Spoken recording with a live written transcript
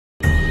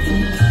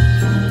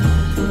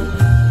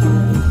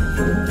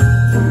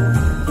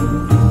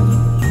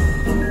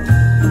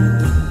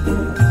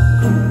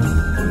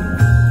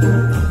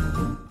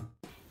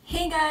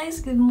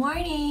Good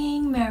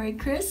morning! Merry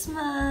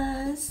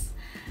Christmas!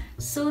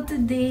 So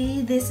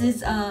today, this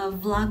is a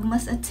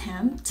vlogmas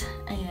attempt.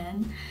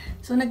 Ayan.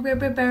 So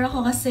nagpe-prepare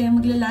ako kasi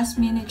magla-last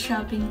minute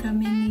shopping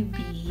kami ni B.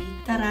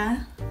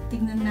 Tara,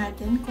 tignan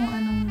natin kung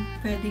anong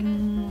pwedeng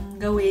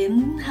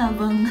gawin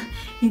habang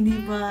hindi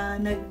ba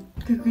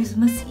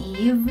nag-Christmas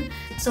Eve.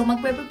 So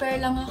magpe-prepare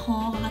lang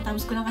ako.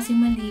 Kakatapos ko lang kasi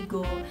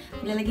maligo.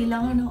 Maglalagay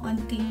lang ako ng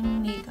onting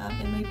makeup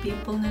and may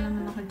pimple na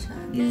naman ako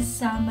dyan.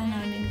 Isama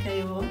namin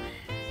kayo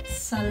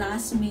sa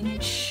last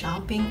minute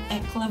shopping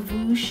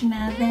eclavouche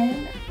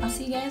natin. I'll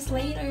see you guys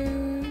later!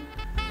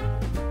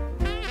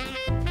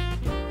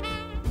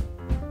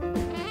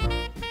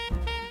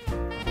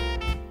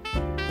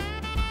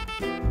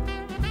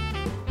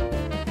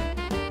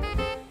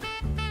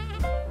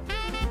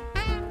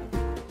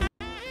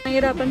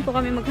 Nahirapan po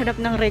kami maghanap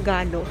ng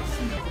regalo.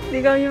 Hindi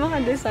kami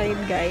maka-decide,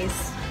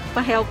 guys.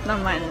 Pa-help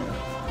naman.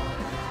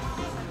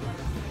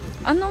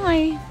 Ano nga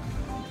eh?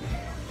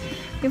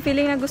 Yung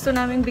feeling na gusto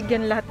namin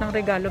bigyan lahat ng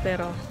regalo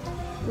pero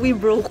we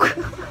broke.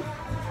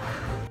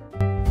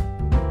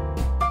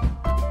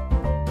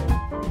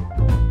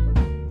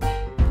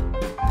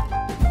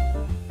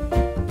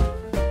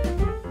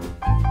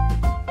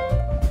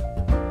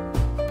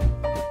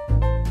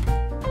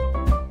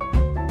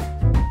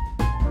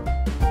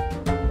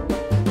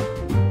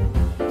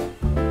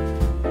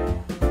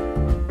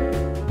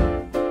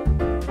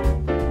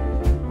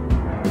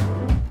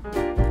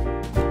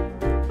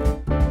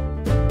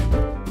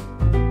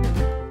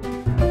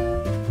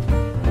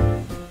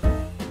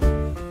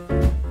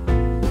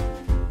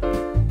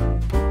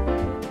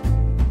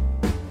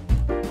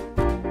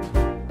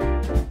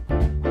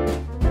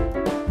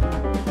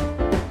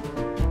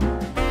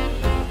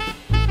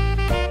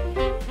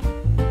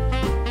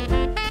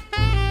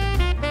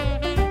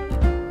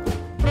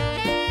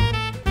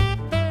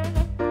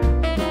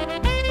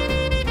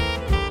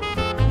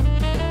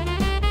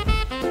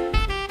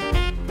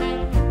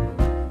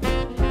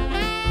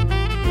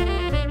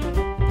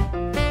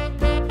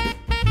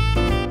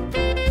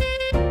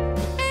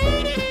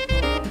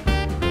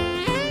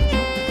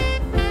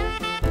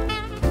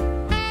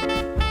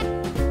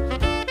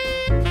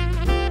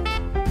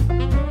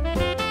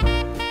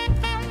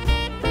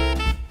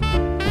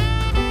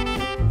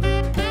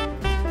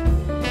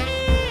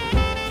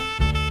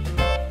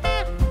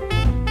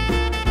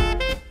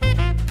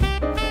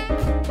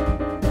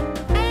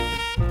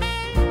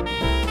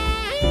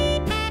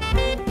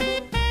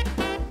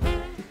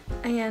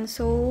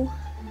 So,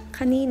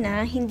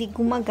 kanina, hindi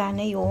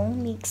gumagana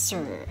yung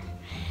mixer.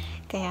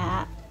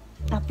 Kaya,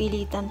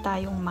 napilitan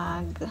tayong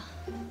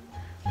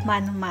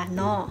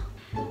mano-mano.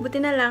 Buti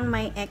na lang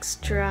may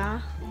extra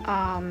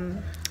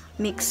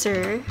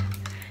mixer.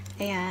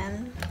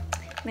 Ayan.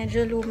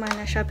 Medyo luma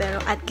na siya,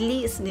 pero at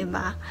least,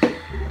 diba?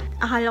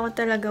 Akala ko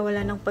talaga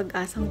wala ng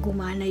pag-asang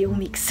gumana yung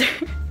mixer.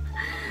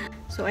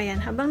 So,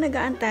 ayan. Habang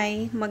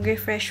nag-aantay,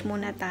 mag-refresh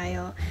muna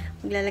tayo.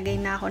 Maglalagay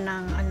na ako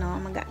ng,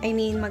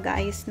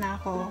 mag-aayos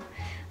na ako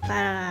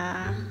para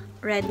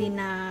ready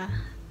na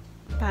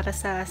para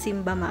sa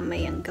simba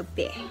mamayang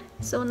gabi.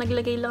 So,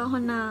 naglagay lang ako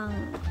ng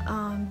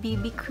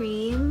BB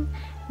cream,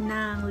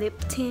 ng lip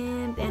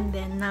tint, and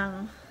then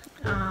ng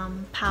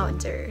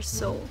powder.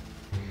 So,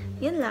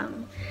 yun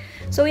lang.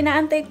 So,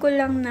 inaantay ko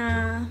lang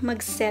na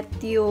mag-set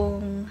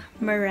yung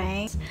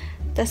meringue.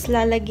 Tapos,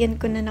 lalagyan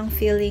ko na ng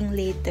filling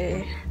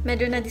later.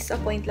 Medyo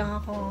na-disappoint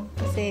lang ako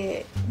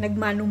kasi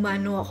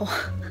nagmano-mano ako.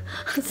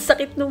 Ang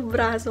sakit ng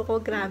braso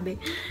ko, grabe.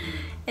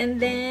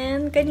 And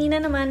then, kanina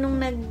naman nung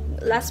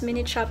nag-last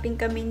minute shopping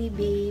kami ni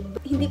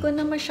Babe, hindi ko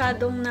na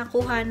masyadong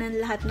nakuhanan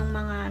lahat ng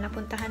mga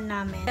napuntahan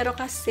namin. Pero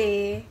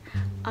kasi,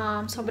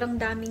 sobrang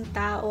daming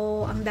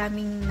tao, ang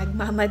daming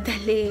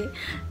nagmamadali,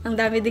 ang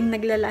dami ding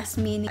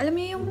nagla-last minute. Alam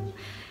niyo yung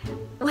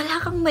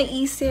wala kang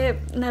maisip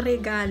na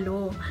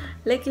regalo.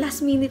 Like, last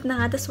minute na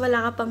nga, tas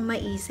wala ka pang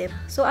maisip.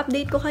 So,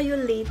 update ko kayo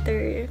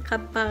later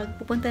kapag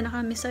pupunta na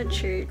kami sa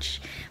church.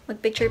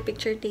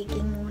 Mag-picture-picture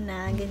taking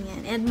muna,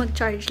 ganyan. And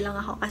mag-charge lang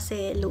ako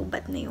kasi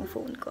low-bat na yung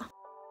phone ko.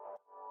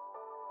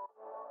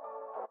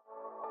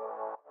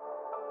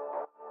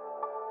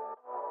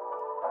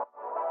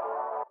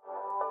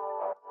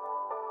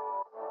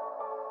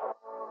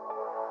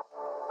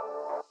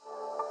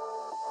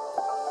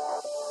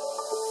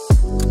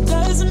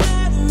 Doesn't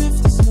matter if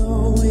the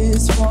snow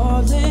is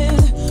falling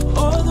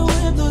or the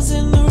wind blows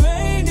and the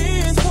rain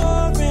is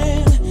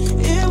pouring.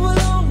 It will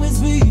always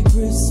be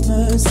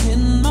Christmas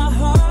in my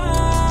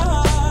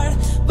heart.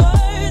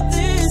 But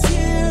this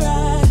year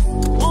I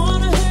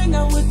wanna hang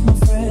out with my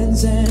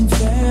friends and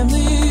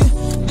family,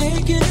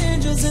 making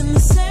angels in the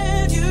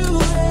sand, you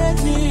and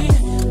me.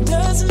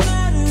 Doesn't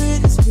matter,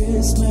 it is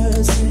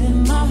Christmas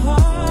in my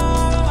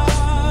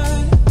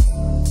heart.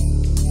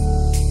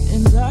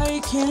 And I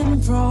can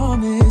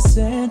promise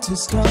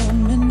Santa's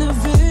coming to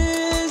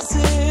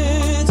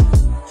visit.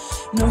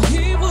 No,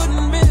 he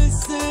wouldn't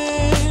miss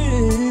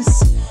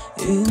this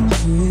in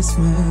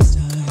Christmas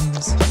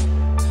times.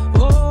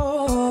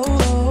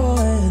 Oh,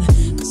 and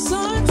the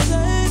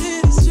sunset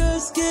is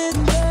just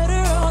getting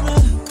better on a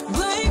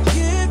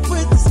blanket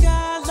with the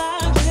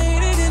skyline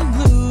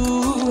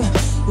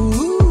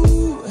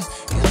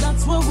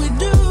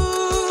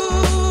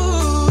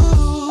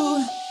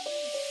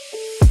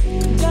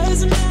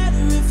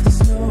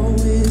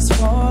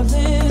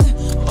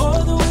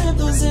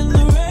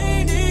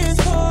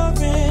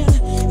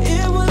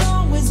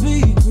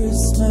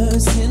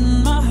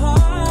in my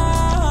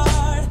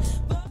heart.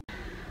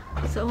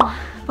 So,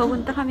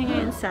 papunta kami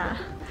ngayon sa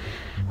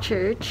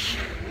church.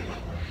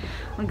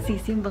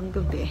 Magsisimbang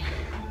gabi.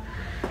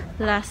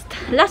 Last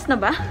na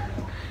ba?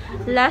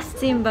 Last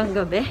simbang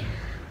gabi.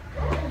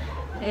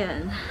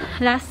 Ayan.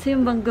 Last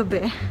simbang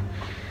gabi.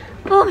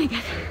 Oh my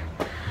God.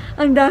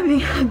 Ang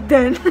daming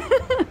hagdan.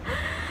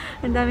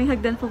 Ang daming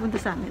hagdan pupunta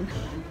sa amin.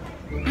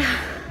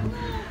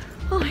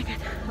 Oh my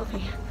God.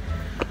 Okay.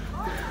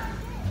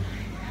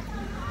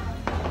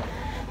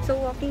 So,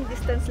 walking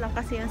distance lang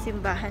kasi yung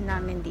simbahan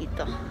namin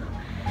dito.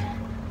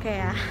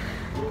 Kaya,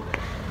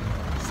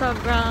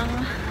 sobrang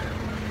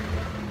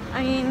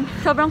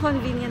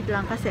convenient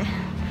lang kasi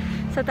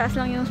sa taas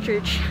lang yung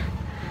church.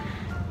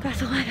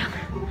 Kaso nga lang,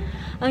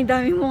 ang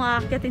daming mong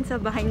aakyatin sa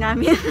bahay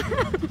namin.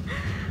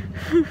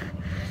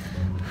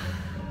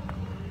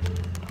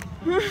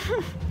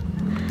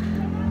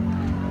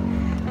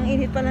 Ang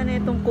init pala na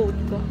itong coat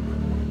ko.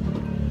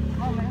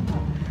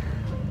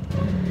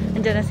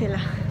 Andiyan na sila.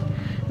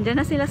 Andiyan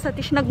na sila sa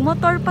tish.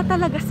 Nagmotor pa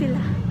talaga sila.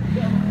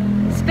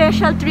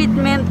 Special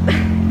treatment.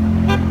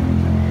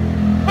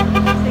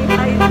 Say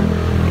hi.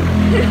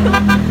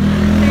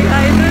 Say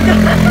hi.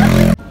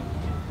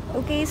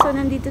 Okay, so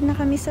nandito na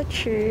kami sa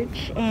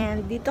church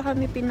and dito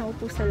kami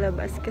pinaupo sa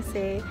labas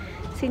kasi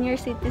senior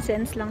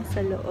citizens lang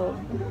sa loob.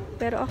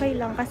 Pero okay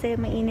lang kasi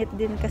mainit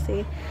din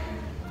kasi.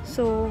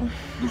 So,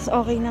 mas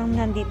okay nang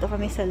nandito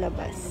kami sa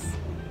labas.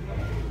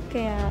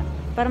 Kaya,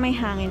 para may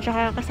hangin.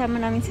 Tsaka kasama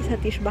namin si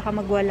Satish, baka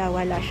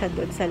magwala-wala siya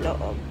doon sa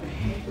loob.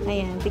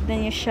 Ayan,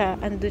 tignan niyo siya.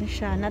 Andun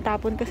siya.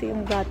 Natapon kasi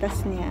yung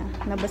gatas niya.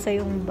 Nabasa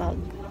yung bag.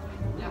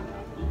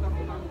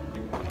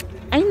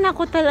 Ay,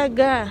 naku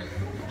talaga.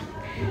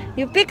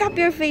 You pick up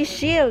your face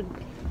shield.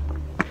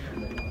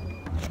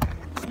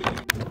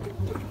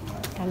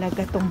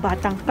 Talaga tong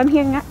batang. Come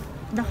here nga.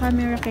 The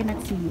camera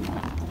cannot see you.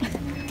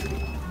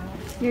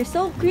 You're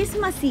so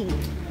Christmassy.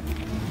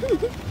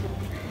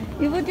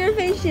 You put your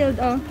face shield,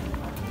 oh.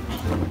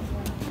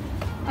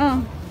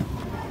 Oh.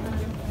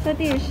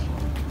 Satish.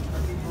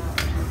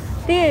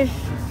 Tish.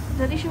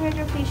 Satish, wear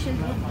your face shield.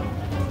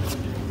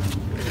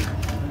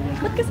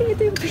 Ba't kasi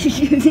ito yung face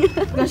shield niya?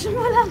 Gosh,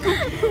 wala ka.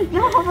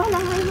 Nakakawala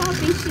ka yung mga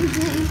face shield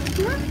niya.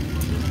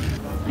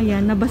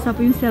 Ayan, nabasa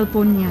po yung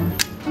cellphone niya.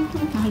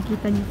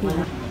 Nakikita niyo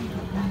sila.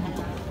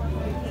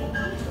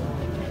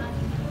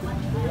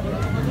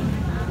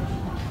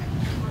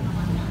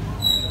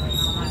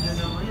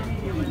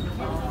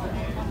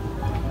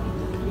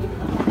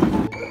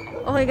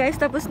 Okay guys,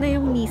 tapos na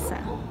yung misa.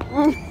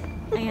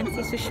 Ayan si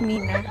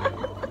Sushmina.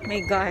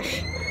 My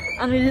gosh.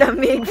 Ang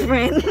lamig,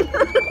 friend.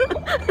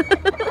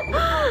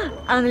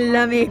 Ang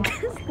lamig.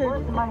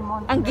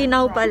 Ang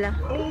ginaw pala.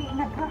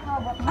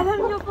 Alam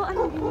niyo po,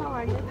 anong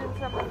ginawa niya dun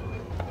sa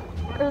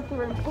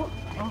earthworm po?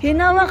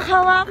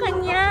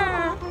 Hinawak-hawakan niya.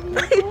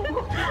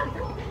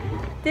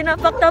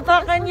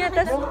 Tinapak-tapakan niya.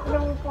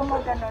 Yung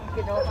pumaganon,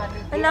 kinuha ni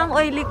Gia. Alam,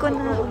 oily ko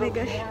na. Oh my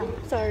gosh.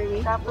 Sorry.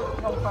 Tapos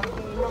nung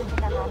pangbilong,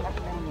 ginanonat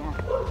na niya.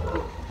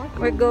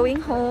 We're going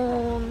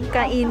home.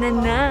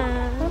 Kainan na.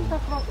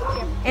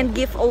 And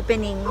gift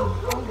opening.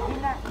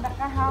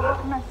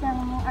 Nakahawak na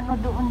siyang ano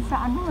doon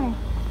sa ano eh.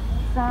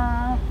 Sa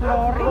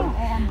flooring.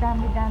 Eh, ang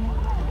dami-dami.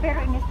 Pero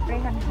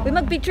in-sprayan ko. Uy,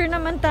 mag-picture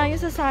naman tayo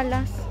sa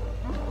salas.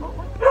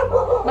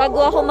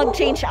 Bago ako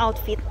mag-change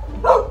outfit.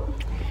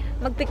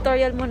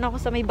 Mag-pictorial muna ako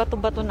sa may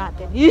bato-bato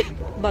natin.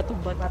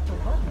 Bato-bato.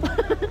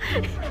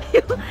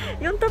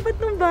 yung tapat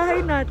ng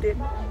bahay natin.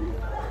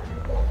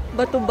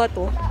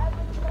 Bato-bato.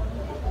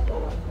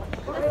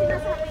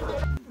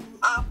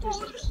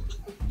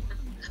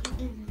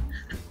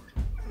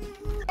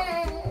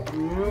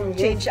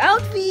 Change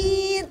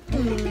outfit!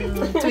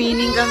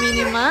 Twinning kami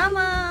ni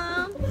Mama.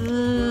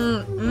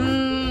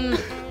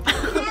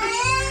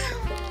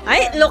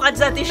 Ay, look at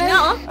Satish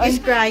nga, oh. He's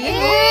crying.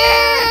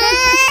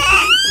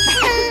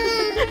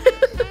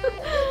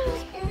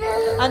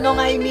 Ano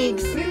nga,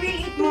 Migs?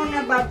 Bibilit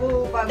muna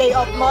bago. Day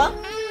off mo?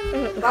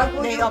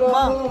 Bago Day you off go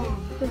mo? home.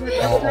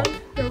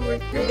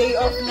 Day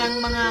off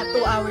ng mga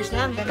 2 hours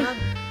lang, ganun.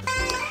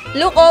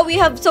 Look, oh,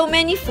 we have so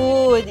many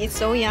food. It's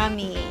so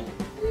yummy.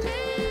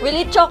 We'll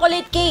eat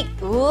chocolate cake.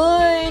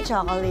 Uy,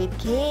 chocolate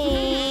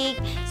cake.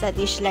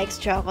 Satish likes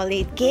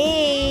chocolate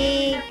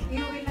cake.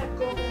 You will not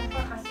go home pa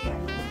kasi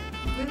ano.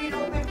 You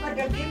will open pa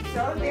the gifts,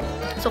 so.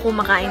 So,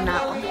 kumakain na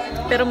ako.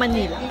 Pero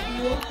Manila.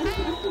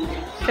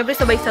 Siyempre,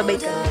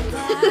 sabay-sabay ka. Oh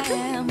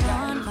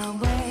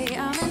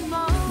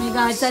my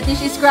God,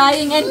 Satish is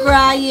crying and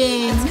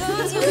crying.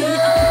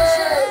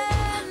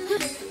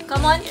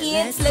 Come on,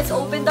 kids. Let's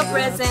open the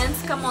presents.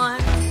 Come on.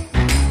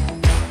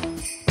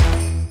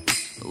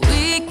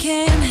 We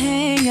can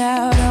hang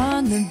out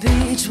on the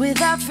beach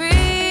without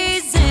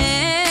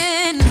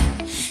freezing.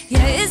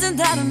 Yeah, isn't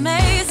that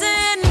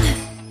amazing?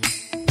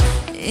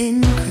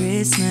 In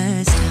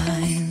Christmas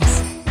times,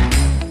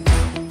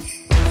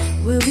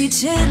 we'll be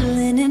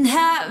chilling and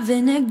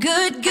having a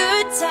good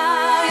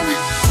time.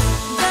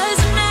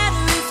 Doesn't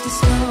matter if the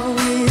snow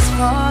is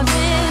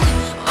falling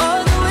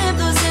or the wind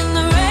blows and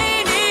the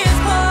rain is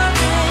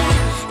pouring.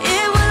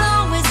 It will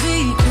always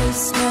be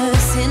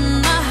Christmas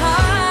in my heart.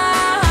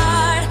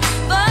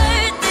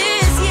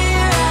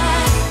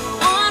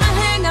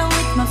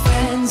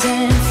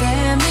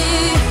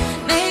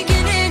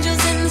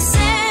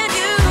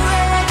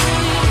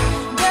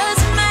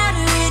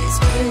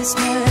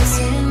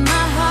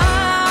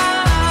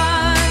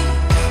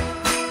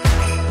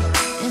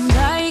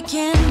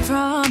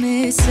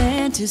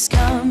 relatives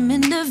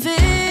coming to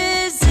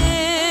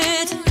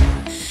visit.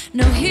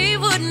 No, he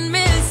wouldn't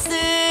miss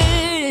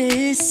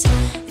this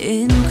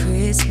in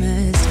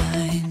Christmas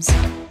times.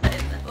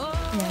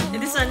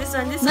 This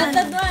one. Not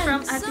that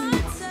one. From Ate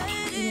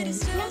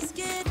Liz.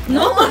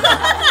 No.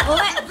 Oh,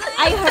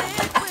 I heard.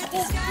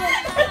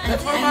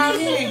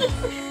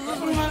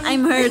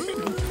 I'm hurt.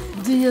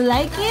 Do you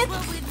like it?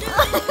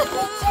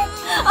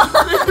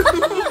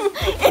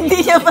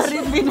 Hindi niya pa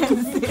rin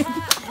binansin.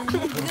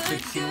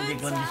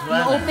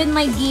 You open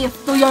my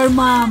gift to your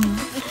mom.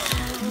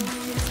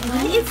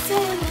 It's so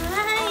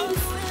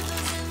nice.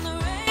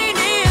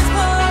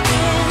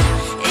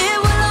 It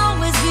will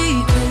always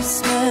be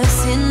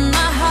Christmas in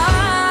my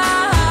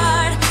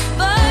heart.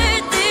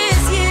 But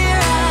this year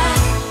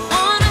I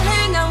wanna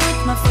hang out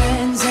with my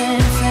friends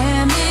and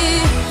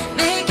family,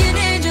 making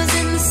angels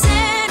in the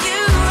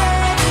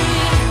sanctuary.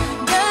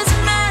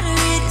 Doesn't matter,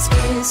 it is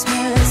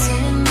Christmas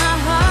in my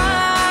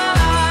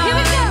heart. Here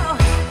we go.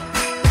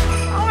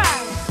 All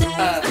right.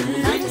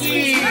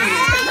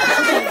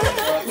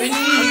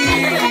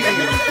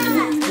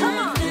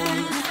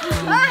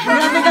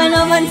 Grabe ka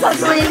naman sa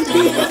 20.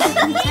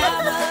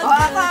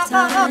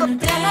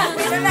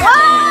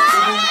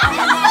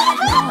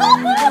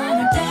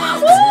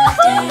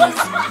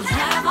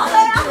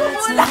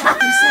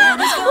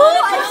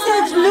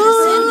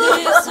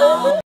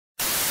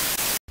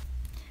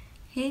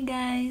 Hey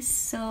guys,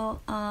 so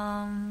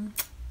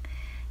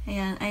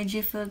ayan,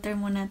 IG filter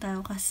muna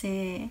tayo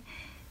kasi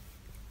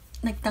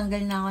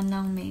nagtanggal na ako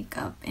ng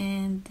makeup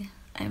and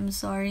I'm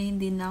sorry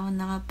hindi na ako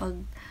nakapag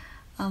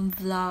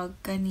vlog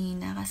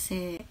kanina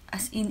kasi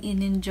as in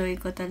enjoy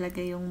ko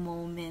talaga yung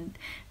moment.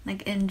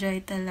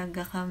 Nag-enjoy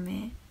talaga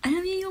kami.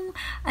 Alam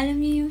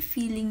niyo yung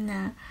feeling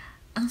na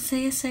ang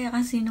saya-saya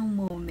kasi nung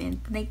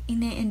moment. Like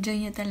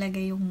ine-enjoy niyo talaga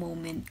yung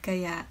moment.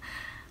 Kaya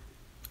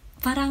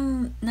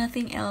parang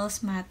nothing else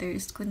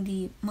matters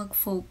kundi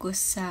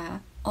mag-focus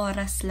sa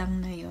oras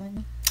lang na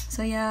yon.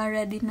 So yeah,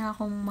 ready na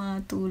akong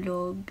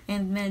matulog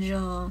and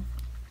medyo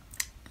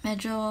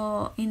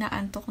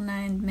inaantok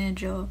na and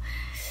medyo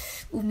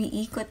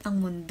umiikot ang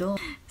mundo.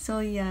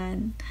 So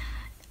yan,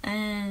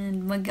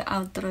 and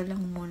mag-outro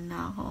lang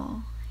muna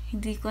ako.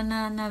 Hindi ko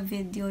na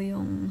video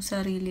yung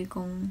sarili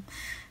kong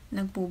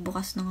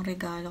nagbubukas ng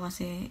regalo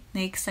kasi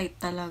na-excite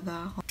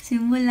talaga ako.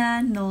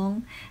 Simula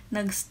nung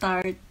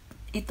nag-start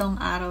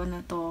itong araw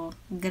na to,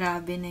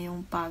 grabe na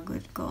yung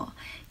pagod ko.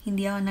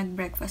 Hindi ako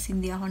nag-breakfast,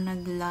 hindi ako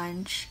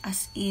nag-lunch,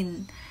 as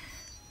in,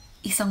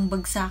 isang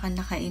bagsakan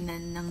na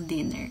kainan ng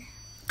dinner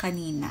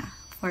kanina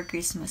for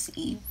Christmas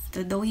Eve.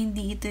 Though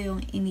hindi ito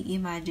yung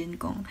ini-imagine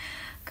kong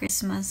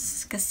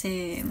Christmas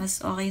kasi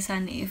mas okay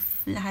sana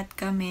if lahat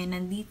kami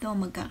nandito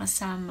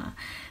magkakasama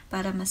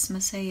para mas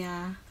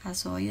masaya.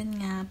 Kaso yun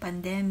nga,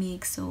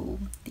 pandemic, so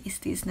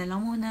tiis-tiis na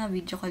lang muna,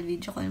 video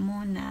call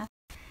muna.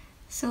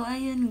 So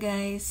ayun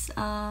guys,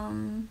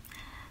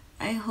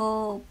 I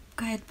hope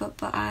kahit pa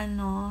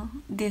paano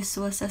this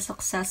was a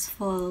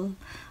successful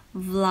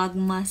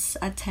vlogmas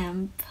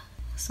attempt.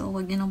 So,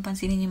 wag niyo nang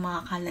pansinin yung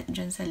mga kalat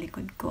dyan sa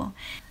likod ko.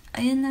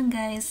 Ayun lang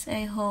guys,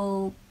 I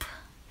hope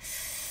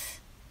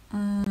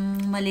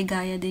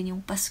maligaya din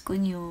yung Pasko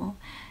nyo.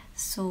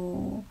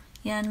 So,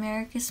 yan,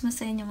 Merry Christmas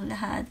sa inyong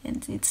lahat.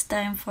 And it's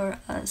time for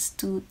us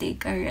to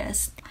take a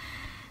rest.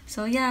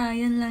 So, yeah,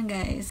 yun lang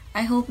guys.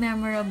 I hope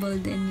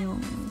memorable din yung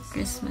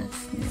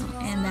Christmas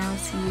nyo. And I'll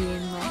see you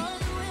in my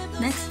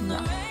next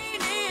vlog.